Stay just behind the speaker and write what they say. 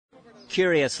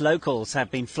Curious locals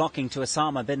have been flocking to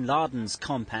Osama bin Laden's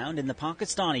compound in the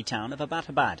Pakistani town of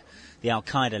Abbottabad. The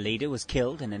al-Qaeda leader was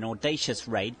killed in an audacious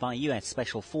raid by US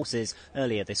Special Forces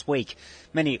earlier this week.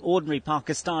 Many ordinary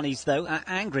Pakistanis, though, are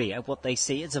angry at what they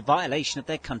see as a violation of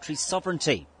their country's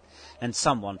sovereignty. And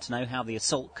some want to know how the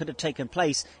assault could have taken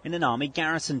place in an army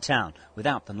garrison town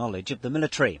without the knowledge of the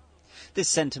military. This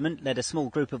sentiment led a small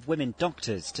group of women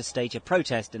doctors to stage a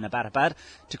protest in Abbottabad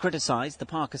to criticise the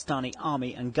Pakistani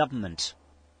army and government.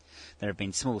 There have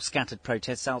been small scattered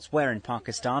protests elsewhere in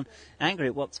Pakistan, angry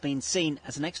at what's been seen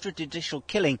as an extrajudicial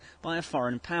killing by a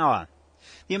foreign power.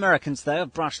 The Americans, though,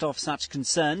 have brushed off such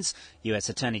concerns. US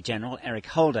Attorney General Eric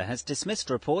Holder has dismissed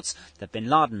reports that bin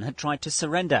Laden had tried to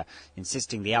surrender,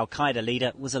 insisting the al-Qaeda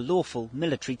leader was a lawful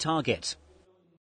military target.